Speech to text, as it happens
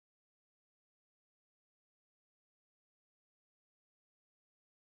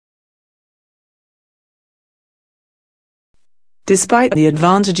Despite the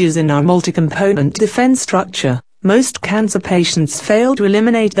advantages in our multi-component defense structure, most cancer patients fail to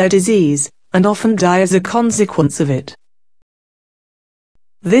eliminate their disease, and often die as a consequence of it.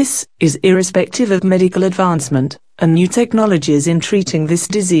 This is irrespective of medical advancement and new technologies in treating this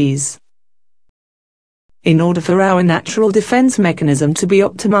disease. In order for our natural defense mechanism to be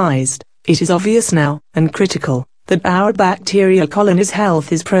optimized, it is obvious now, and critical, that our bacteria colony's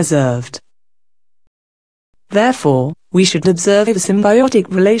health is preserved. Therefore, we should observe a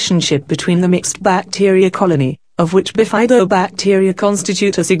symbiotic relationship between the mixed bacteria colony, of which bifidobacteria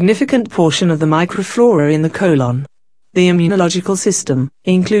constitute a significant portion of the microflora in the colon, the immunological system,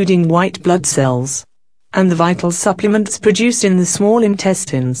 including white blood cells, and the vital supplements produced in the small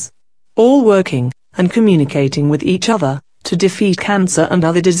intestines, all working and communicating with each other to defeat cancer and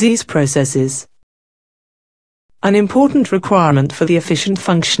other disease processes. An important requirement for the efficient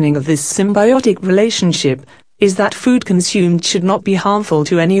functioning of this symbiotic relationship is that food consumed should not be harmful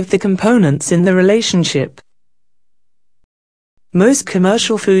to any of the components in the relationship. Most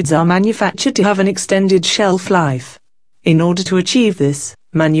commercial foods are manufactured to have an extended shelf life. In order to achieve this,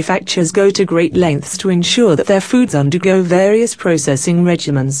 manufacturers go to great lengths to ensure that their foods undergo various processing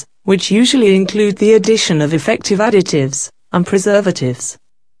regimens, which usually include the addition of effective additives and preservatives.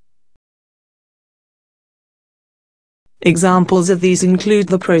 Examples of these include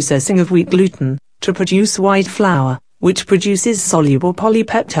the processing of wheat gluten to produce white flour, which produces soluble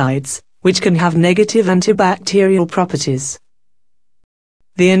polypeptides, which can have negative antibacterial properties.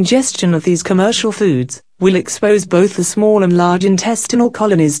 The ingestion of these commercial foods will expose both the small and large intestinal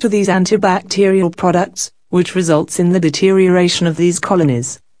colonies to these antibacterial products, which results in the deterioration of these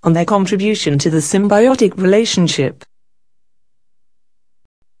colonies and their contribution to the symbiotic relationship.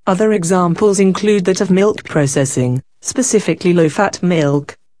 Other examples include that of milk processing, specifically low-fat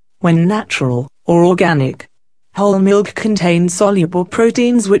milk. When natural or organic, whole milk contains soluble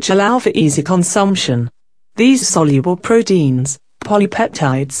proteins which allow for easy consumption. These soluble proteins,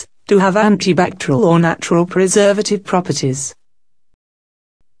 polypeptides, do have antibacterial or natural preservative properties.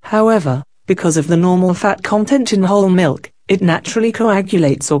 However, because of the normal fat content in whole milk, it naturally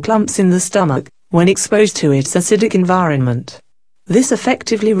coagulates or clumps in the stomach when exposed to its acidic environment. This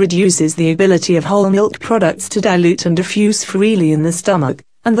effectively reduces the ability of whole milk products to dilute and diffuse freely in the stomach,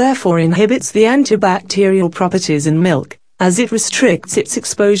 and therefore inhibits the antibacterial properties in milk, as it restricts its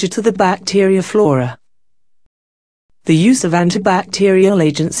exposure to the bacteria flora. The use of antibacterial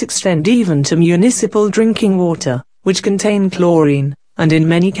agents extend even to municipal drinking water, which contain chlorine, and in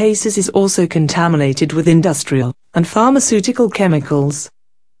many cases is also contaminated with industrial and pharmaceutical chemicals.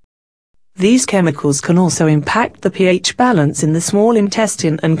 These chemicals can also impact the pH balance in the small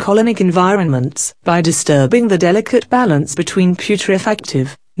intestine and colonic environments by disturbing the delicate balance between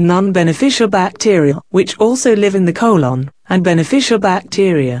putrefactive, non-beneficial bacteria, which also live in the colon, and beneficial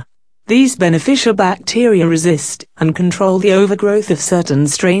bacteria. These beneficial bacteria resist and control the overgrowth of certain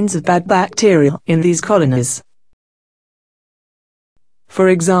strains of bad bacteria in these colonies. For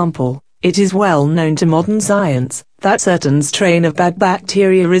example, it is well known to modern science that certain strain of bad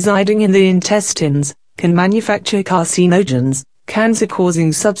bacteria residing in the intestines can manufacture carcinogens,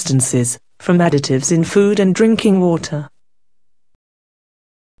 cancer-causing substances, from additives in food and drinking water.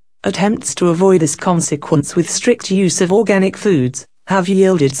 Attempts to avoid this consequence with strict use of organic foods have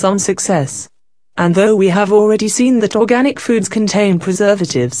yielded some success. And though we have already seen that organic foods contain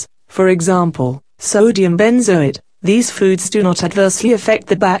preservatives, for example, sodium benzoate, these foods do not adversely affect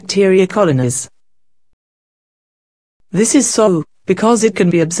the bacteria colonies. This is so, because it can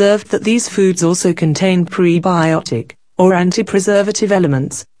be observed that these foods also contain prebiotic, or anti-preservative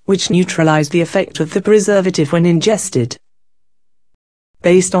elements, which neutralize the effect of the preservative when ingested.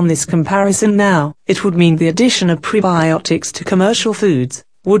 Based on this comparison now, it would mean the addition of prebiotics to commercial foods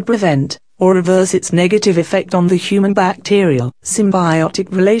would prevent or reverse its negative effect on the human-bacterial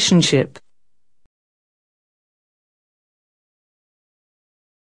symbiotic relationship.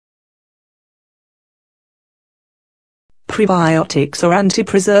 Prebiotics or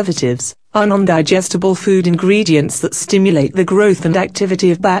anti-preservatives are non-digestible food ingredients that stimulate the growth and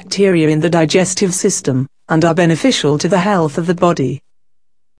activity of bacteria in the digestive system, and are beneficial to the health of the body.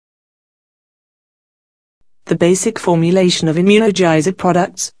 The basic formulation of immunogizer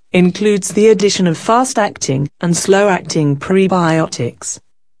products includes the addition of fast-acting and slow-acting prebiotics.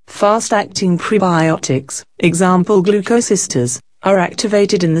 Fast-acting prebiotics, example glucosisters, are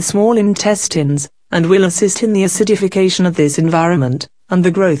activated in the small intestines, and will assist in the acidification of this environment, and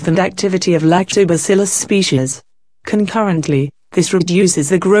the growth and activity of lactobacillus species. Concurrently, this reduces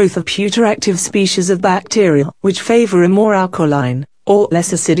the growth of putrefactive species of bacteria, which favor a more alkaline, or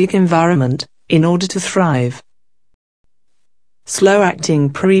less acidic environment, in order to thrive. Slow-acting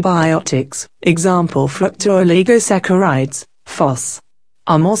prebiotics, example fructooligosaccharides, FOS,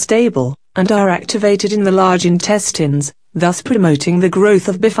 are more stable, and are activated in the large intestines, thus promoting the growth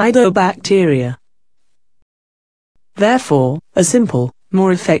of bifidobacteria. Therefore, a simple,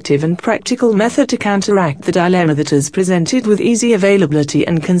 more effective and practical method to counteract the dilemma that is presented with easy availability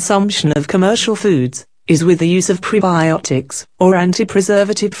and consumption of commercial foods, is with the use of prebiotics, or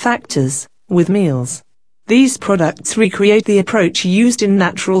anti-preservative factors, with meals. These products recreate the approach used in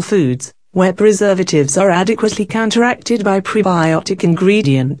natural foods, where preservatives are adequately counteracted by prebiotic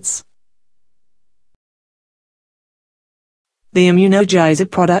ingredients. The immunogizer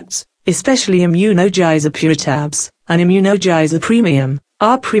products, especially immunogizer Puritabs and immunogizer Premium,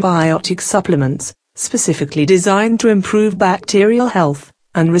 are prebiotic supplements, specifically designed to improve bacterial health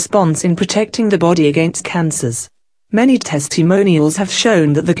and response in protecting the body against cancers. Many testimonials have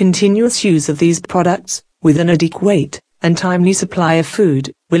shown that the continuous use of these products, with an adequate and timely supply of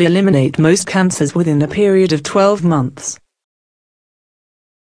food, will eliminate most cancers within a period of 12 months.